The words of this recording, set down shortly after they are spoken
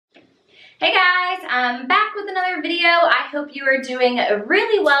Hey guys, I'm back with another video. I hope you are doing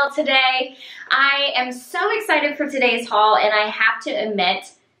really well today. I am so excited for today's haul, and I have to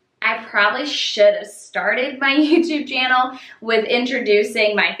admit, I probably should have started my YouTube channel with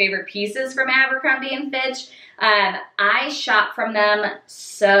introducing my favorite pieces from Abercrombie Fitch. I shop from them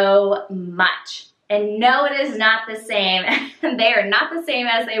so much. And no, it is not the same. They are not the same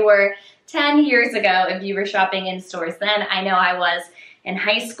as they were 10 years ago if you were shopping in stores then. I know I was in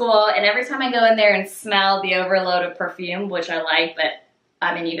high school, and every time I go in there and smell the overload of perfume, which I like, but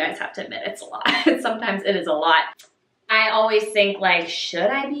I mean, you guys have to admit it's a lot. Sometimes it is a lot. I always think like, should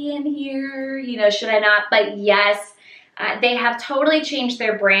I be in here? You know, should I not? But yes, they have totally changed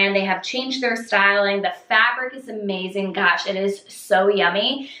their brand. They have changed their styling. The fabric is amazing. Gosh, it is so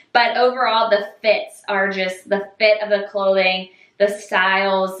yummy. But overall, the fits are just, the fit of the clothing, the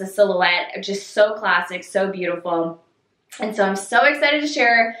styles, the silhouette are just so classic, so beautiful. And so I'm so excited to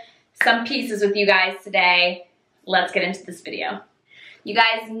share some pieces with you guys today. Let's get into this video. You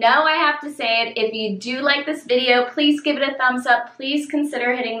guys know I have to say it. If you do like this video, please give it a thumbs up. Please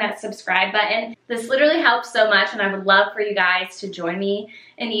consider hitting that subscribe button. This literally helps so much, and I would love for you guys to join me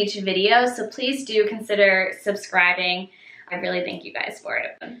in each video. So please do consider subscribing. I really thank you guys for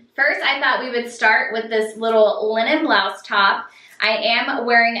it. First, I thought we would start with this little linen blouse top. I am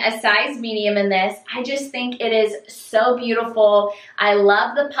wearing a size medium in this. I just think it is so beautiful. I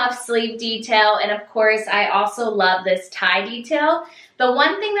love the puff sleeve detail, and of course, I also love this tie detail. The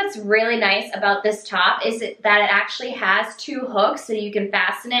one thing that's really nice about this top is that it actually has two hooks, so you can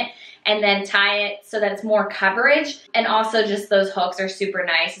fasten it and then tie it so that it's more coverage. And also just those hooks are super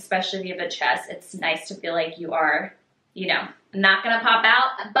nice, especially if you have a chest. It's nice to feel like you are, you know, not gonna pop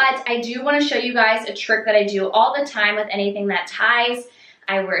out. But I do wanna show you guys a trick that I do all the time with anything that ties.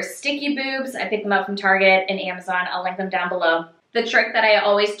 I wear sticky boobs. I pick them up from Target and Amazon. I'll link them down below. The trick that I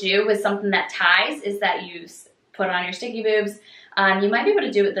always do with something that ties is that you put on your sticky boobs. You might be able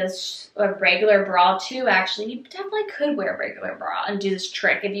to do it with a regular bra too, actually. You definitely could wear a regular bra and do this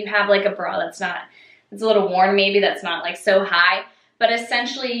trick if you have like a bra that's not, it's a little worn maybe, that's not like so high. But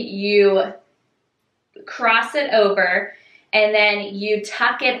essentially you cross it over and then you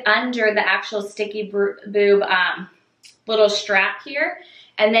tuck it under the actual sticky boob little strap here,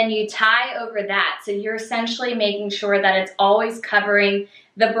 and then you tie over that. So you're essentially making sure that it's always covering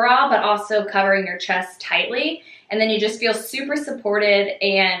the bra but also covering your chest tightly, and then you just feel super supported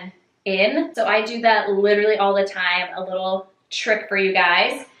and in. So I do that literally all the time, a little trick for you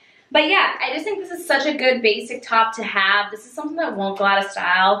guys. But yeah, I just think this is such a good basic top to have. This is something that won't go out of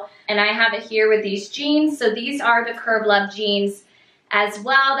style. And I have it here with these jeans. So these are the Curve Love jeans as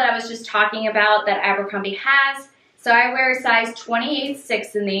well that I was just talking about that Abercrombie has. So I wear a size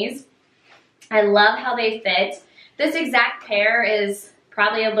 28.6 in these. I love how they fit. This exact pair is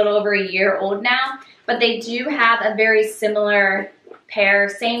probably a little over a year old now, but they do have a very similar pair,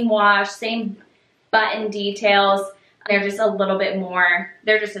 same wash, same button details. They're just a little bit more,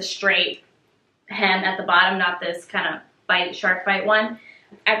 they're just a straight hem at the bottom, not this kind of shark bite one.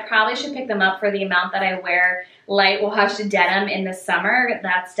 I probably should pick them up for the amount that I wear light wash denim in the summer.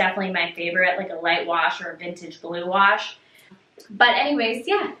 That's definitely my favorite, like a light wash or a vintage blue wash. But anyways,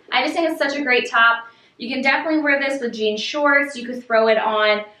 yeah, I just think it's such a great top. You can definitely wear this with jean shorts. You could throw it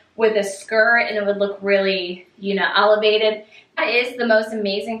on with a skirt and it would look really, you know, elevated. That is the most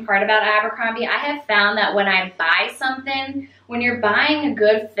amazing part about Abercrombie. I have found that when I buy something, when you're buying a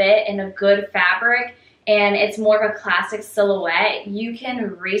good fit and a good fabric and it's more of a classic silhouette, you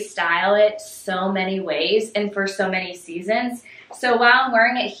can restyle it so many ways and for so many seasons. So while I'm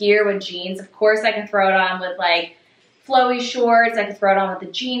wearing it here with jeans, of course I can throw it on with like flowy shorts. I can throw it on with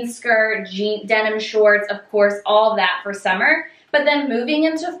a jean skirt, denim shorts, of course, all of that for summer. But then moving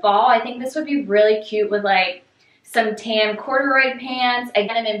into fall, I think this would be really cute with like some tan corduroy pants, a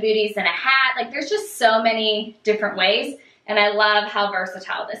denim and booties, and a hat. Like there's just so many different ways, and I love how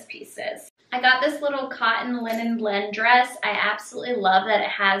versatile this piece is. I got this little cotton linen blend dress. I absolutely love that it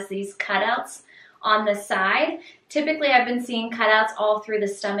has these cutouts on the side. Typically I've been seeing cutouts all through the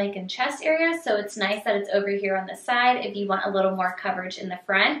stomach and chest area, so it's nice that it's over here on the side if you want a little more coverage in the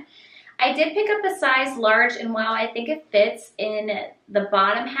front. I did pick up a size large, and while I think it fits in the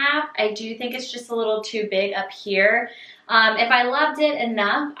bottom half, I do think it's just a little too big up here. If I loved it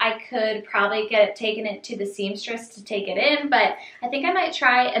enough, I could probably taken it to the seamstress to take it in, but I think I might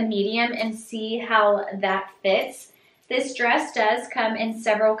try a medium and see how that fits. This dress does come in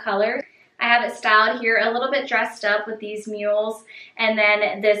several colors. I have it styled here a little bit dressed up with these mules, and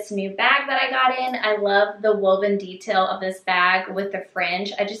then this new bag that I got in. I love the woven detail of this bag with the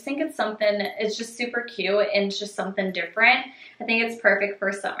fringe. I just think it's something, it's just super cute and it's just something different. I think it's perfect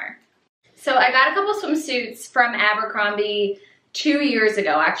for summer. So I got a couple swimsuits from Abercrombie 2 years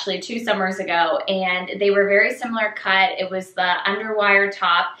ago, actually 2 summers ago, and they were very similar cut. It was the underwire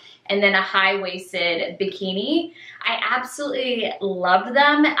top and then a high-waisted bikini. I absolutely loved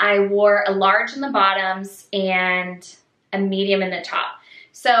them. I wore a large in the bottoms and a medium in the top.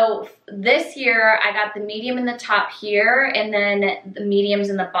 So this year I got the medium in the top here and then the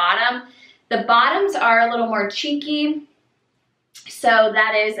mediums in the bottom. The bottoms are a little more cheeky, so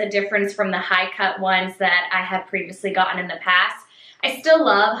that is a difference from the high cut ones that I had previously gotten in the past. I still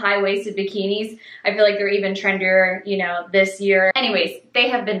love high-waisted bikinis. I feel like they're even trendier, you know, this year. Anyways, they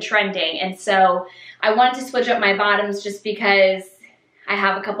have been trending, and so I wanted to switch up my bottoms just because I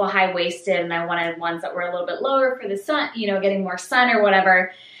have a couple high-waisted and I wanted ones that were a little bit lower for the sun, you know, getting more sun or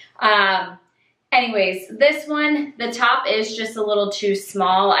whatever. Anyways, this one, the top is just a little too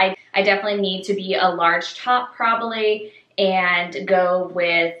small. I definitely need to be a large top probably and go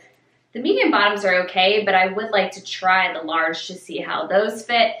with the medium bottoms are okay, but I would like to try the large to see how those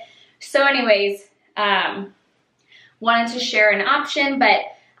fit. So anyways, wanted to share an option, but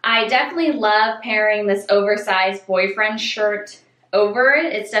I definitely love pairing this oversized boyfriend shirt over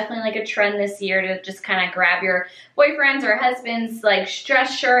it. It's definitely like a trend this year to just kind of grab your boyfriend's or husband's like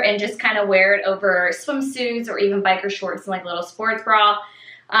dress shirt and just kind of wear it over swimsuits or even biker shorts and like a little sports bra.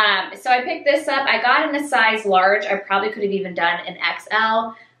 So I picked this up. I got in a size large. I probably could have even done an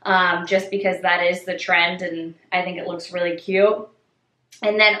XL. Just because that is the trend and I think it looks really cute.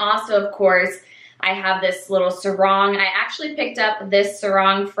 And then also, of course, I have this little sarong. I actually picked up this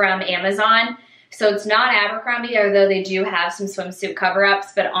sarong from Amazon. So it's not Abercrombie, although they do have some swimsuit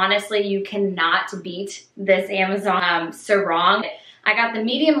cover-ups, but honestly, you cannot beat this Amazon sarong. I got the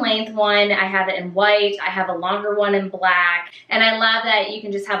medium length one. I have it in white. I have a longer one in black. And I love that you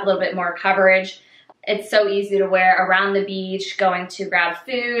can just have a little bit more coverage. It's so easy to wear around the beach, going to grab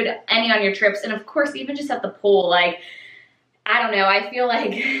food, any on your trips, and of course, even just at the pool. Like, I don't know, I feel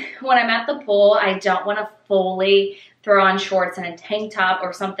like when I'm at the pool, I don't want to fully throw on shorts and a tank top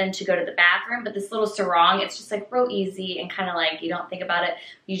or something to go to the bathroom, but this little sarong, it's just like real easy and kind of like you don't think about it.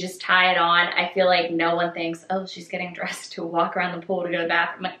 You just tie it on. I feel like no one thinks, oh, she's getting dressed to walk around the pool to go to the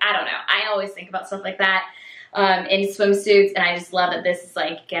bathroom. Like, I don't know. I always think about stuff like that. In swimsuits, and I just love that this is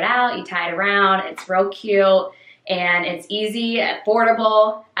like, get out, you tie it around, it's real cute, and it's easy,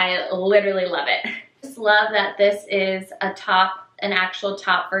 affordable. I literally love it. Just love that this is a top, an actual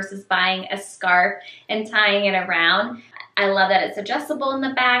top versus buying a scarf and tying it around. I love that it's adjustable in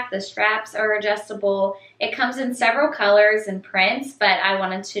the back, the straps are adjustable. It comes in several colors and prints, but I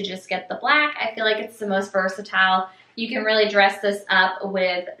wanted to just get the black. I feel like it's the most versatile. You can really dress this up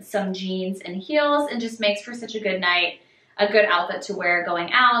with some jeans and heels and just makes for such a good night, a good outfit to wear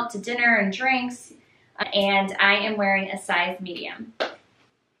going out to dinner and drinks. And I am wearing a size medium.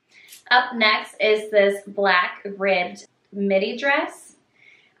 Up next is this black ribbed midi dress.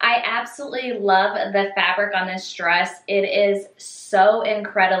 I absolutely love the fabric on this dress. It is so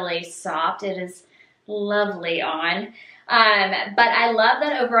incredibly soft. It is lovely on. But I love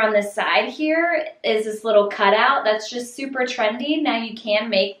that over on the side here is this little cutout that's just super trendy. Now you can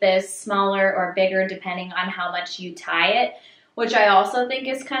make this smaller or bigger depending on how much you tie it, which I also think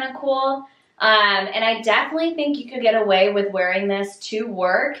is kind of cool. And I definitely think you could get away with wearing this to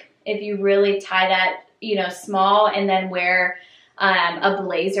work if you really tie that, you know, small and then wear a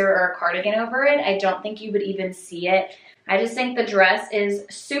blazer or a cardigan over it. I don't think you would even see it. I just think the dress is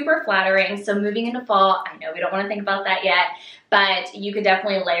super flattering. So moving into fall, I know we don't want to think about that yet, but you could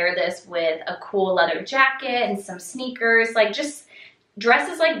definitely layer this with a cool leather jacket and some sneakers. Like, just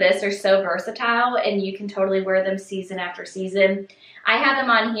dresses like this are so versatile and you can totally wear them season after season. I have them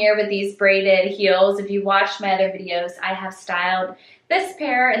on here with these braided heels. If you watched my other videos, I have styled this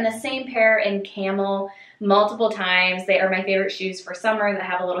pair and the same pair in camel multiple times. They are my favorite shoes for summer that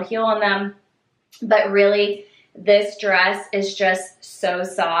have a little heel on them. But really, this dress is just so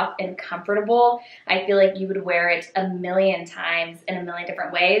soft and comfortable. I feel like you would wear it a million times in a million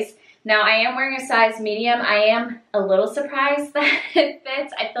different ways. Now, I am wearing a size medium. I am a little surprised that it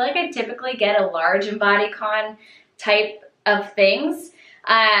fits. I feel like I typically get a large in bodycon type of things,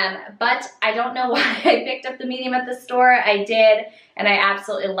 but I don't know why I picked up the medium at the store. I did, and I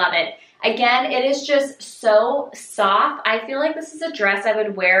absolutely love it. Again, it is just so soft. I feel like this is a dress I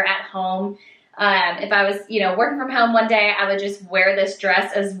would wear at home. If I was, you know, working from home one day, I would just wear this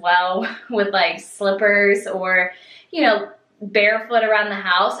dress as well with like slippers or, you know, barefoot around the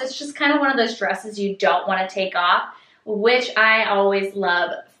house. It's just kind of one of those dresses you don't want to take off, which I always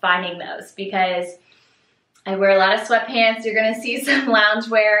love finding those because I wear a lot of sweatpants. You're gonna see some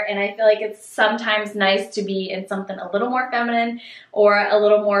loungewear, and I feel like it's sometimes nice to be in something a little more feminine or a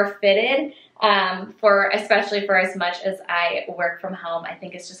little more fitted, especially for as much as I work from home. I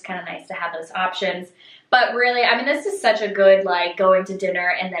think it's just kind of nice to have those options. But really, I mean, this is such a good, like, going to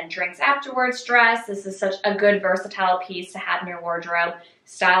dinner and then drinks afterwards dress. This is such a good versatile piece to have in your wardrobe.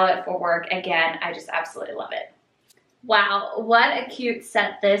 Style it for work. Again, I just absolutely love it. Wow, what a cute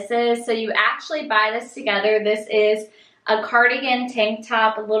set this is. So you actually buy this together. This is a cardigan tank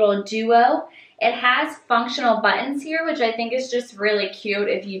top, a little duo. It has functional buttons here, which I think is just really cute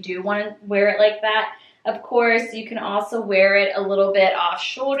if you do want to wear it like that. Of course, you can also wear it a little bit off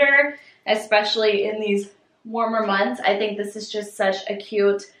shoulder, especially in these warmer months. I think this is just such a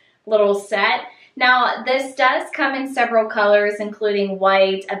cute little set. Now, this does come in several colors, including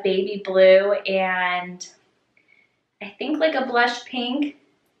white, a baby blue, and I think like a blush pink,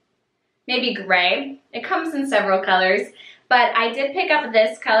 maybe gray. It comes in several colors, but I did pick up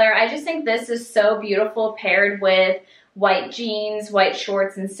this color. I just think this is so beautiful paired with white jeans, white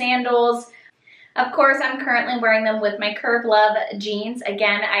shorts, and sandals. Of course, I'm currently wearing them with my Curve Love jeans.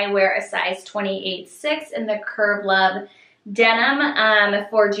 Again, I wear a size 28.6 in the Curve Love denim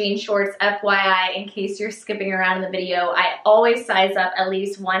for jean shorts. FYI, in case you're skipping around in the video, I always size up at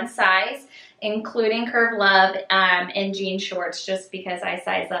least one size, including Curve Love in jean shorts, just because I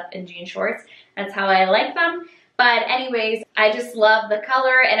size up in jean shorts. That's how I like them. But anyways, I just love the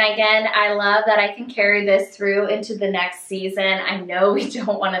color, and again, I love that I can carry this through into the next season. I know we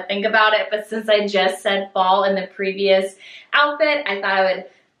don't want to think about it, but since I just said fall in the previous outfit, I thought I would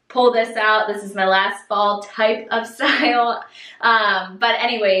pull this out. This is my last fall type of style. But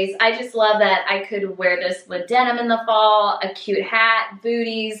anyways, I just love that I could wear this with denim in the fall, a cute hat,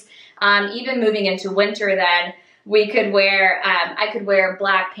 booties, even moving into winter then. We could wear, I could wear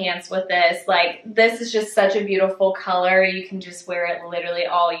black pants with this. Like, this is just such a beautiful color. You can just wear it literally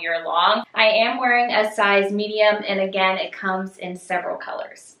all year long. I am wearing a size medium, and again, it comes in several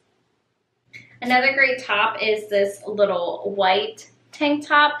colors. Another great top is this little white tank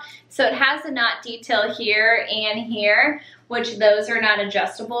top. So it has a knot detail here and here, which those are not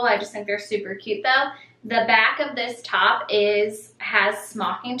adjustable. I just think they're super cute though. The back of this top has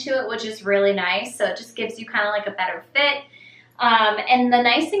smocking to it, which is really nice. So it just gives you kind of like a better fit. And the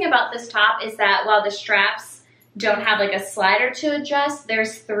nice thing about this top is that while the straps don't have like a slider to adjust,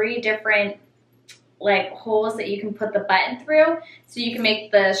 there's 3 different like holes that you can put the button through. So you can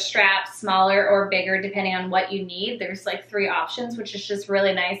make the strap smaller or bigger depending on what you need. There's like 3 options, which is just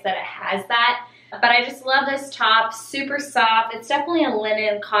really nice that it has that. But I just love this top, super soft. It's definitely a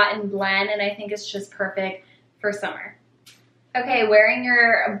linen cotton blend, and I think it's just perfect for summer. Okay, wearing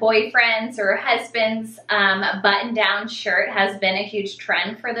your boyfriend's or husband's button-down shirt has been a huge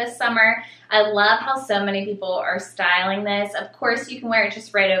trend for this summer. I love how so many people are styling this. Of course, you can wear it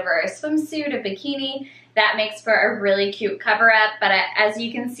just right over a swimsuit, a bikini. That makes for a really cute cover-up, but as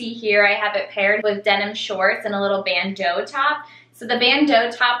you can see here, I have it paired with denim shorts and a little bandeau top. So the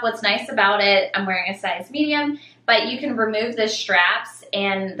bandeau top, what's nice about it, I'm wearing a size medium, but you can remove the straps,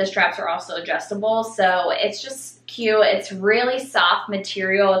 and the straps are also adjustable, so it's just cute. It's really soft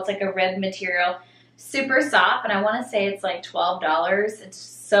material. It's like a rib material, super soft, and I want to say it's like $12. It's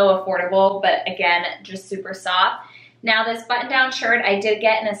so affordable, but again, just super soft. Now this button-down shirt I did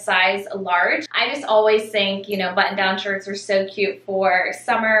get in a size large. I just always think, you know, button-down shirts are so cute for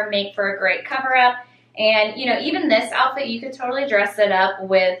summer, make for a great cover-up. And, you know, even this outfit, you could totally dress it up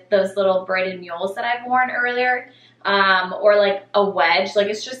with those little braided mules that I've worn earlier, or like a wedge. Like,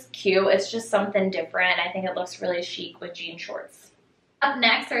 it's just cute. It's just something different. I think it looks really chic with jean shorts. Up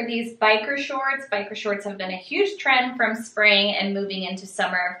next are these biker shorts. Biker shorts have been a huge trend from spring and moving into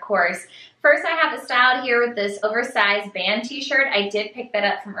summer, of course. First, I have it styled here with this oversized band t-shirt. I did pick that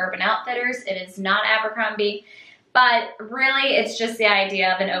up from Urban Outfitters. It is not Abercrombie, but really it's just the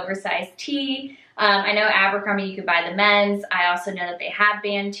idea of an oversized tee. I know Abercrombie, you could buy the men's. I also know that they have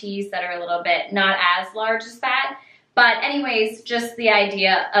band tees that are a little bit not as large as that. But anyways, just the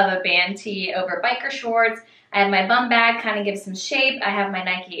idea of a band tee over biker shorts. I have my bum bag, kind of gives some shape. I have my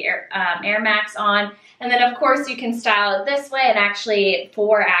Nike Air Max on. And then of course you can style it this way, and actually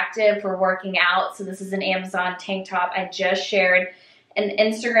for active, for working out. So this is an Amazon tank top. I just shared an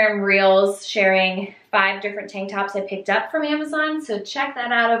Instagram Reels sharing 5 different tank tops I picked up from Amazon. So check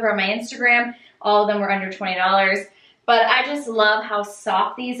that out over on my Instagram. All of them were under $20. But I just love how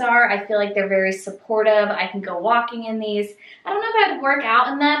soft these are. I feel like they're very supportive. I can go walking in these. I don't know if I'd work out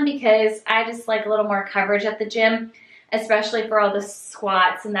in them because I just like a little more coverage at the gym, especially for all the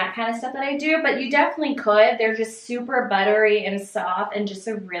squats and that kind of stuff that I do. But you definitely could. They're just super buttery and soft and just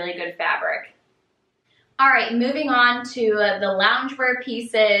a really good fabric. All right, moving on to the loungewear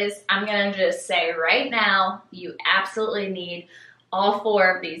pieces. I'm gonna just say right now, you absolutely need all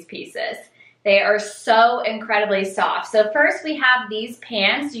 4 of these pieces. They are so incredibly soft. So first we have these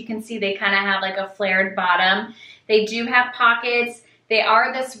pants. You can see they kind of have like a flared bottom. They do have pockets. They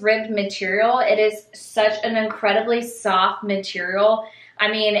are this ribbed material. It is such an incredibly soft material.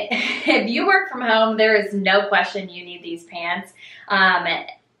 I mean, if you work from home, there is no question you need these pants.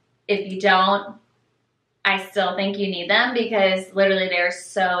 If you don't, I still think you need them because literally they're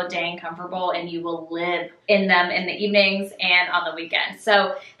so dang comfortable and you will live in them in the evenings and on the weekends.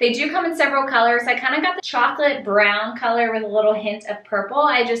 So they do come in several colors. I kind of got the chocolate brown color with a little hint of purple.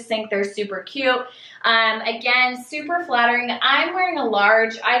 I just think they're super cute. Again, super flattering. I'm wearing a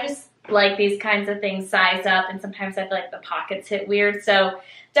large. I just like these kinds of things size up, and sometimes I feel like the pockets hit weird. So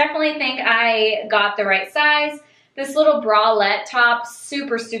definitely think I got the right size. This little bralette top,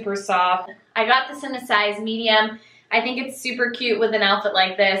 super, super soft. I got this in a size medium. I think it's super cute with an outfit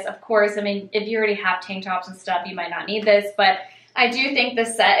like this. Of course, I mean, if you already have tank tops and stuff, you might not need this, but I do think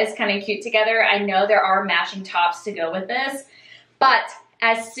this set is kind of cute together. I know there are matching tops to go with this, but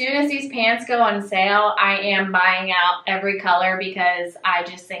as soon as these pants go on sale, I am buying out every color because I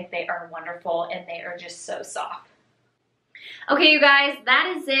just think they are wonderful and they are just so soft. Okay, you guys,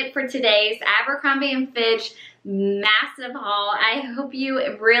 that is it for today's Abercrombie & Fitch massive haul. I hope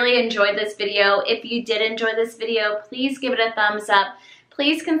you really enjoyed this video. If you did enjoy this video, please give it a thumbs up.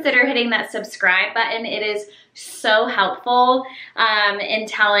 Please consider hitting that subscribe button. It is so helpful in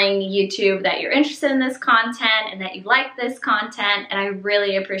telling YouTube that you're interested in this content and that you like this content, and I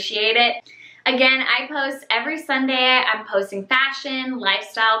really appreciate it. Again, I post every Sunday. I'm posting fashion,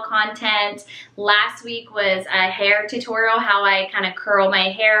 lifestyle content. Last week was a hair tutorial, how I kind of curl my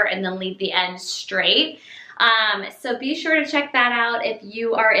hair and then leave the ends straight. So be sure to check that out if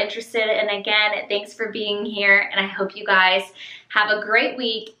you are interested. And again, thanks for being here, and I hope you guys have a great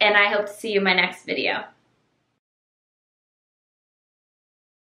week, and I hope to see you in my next video.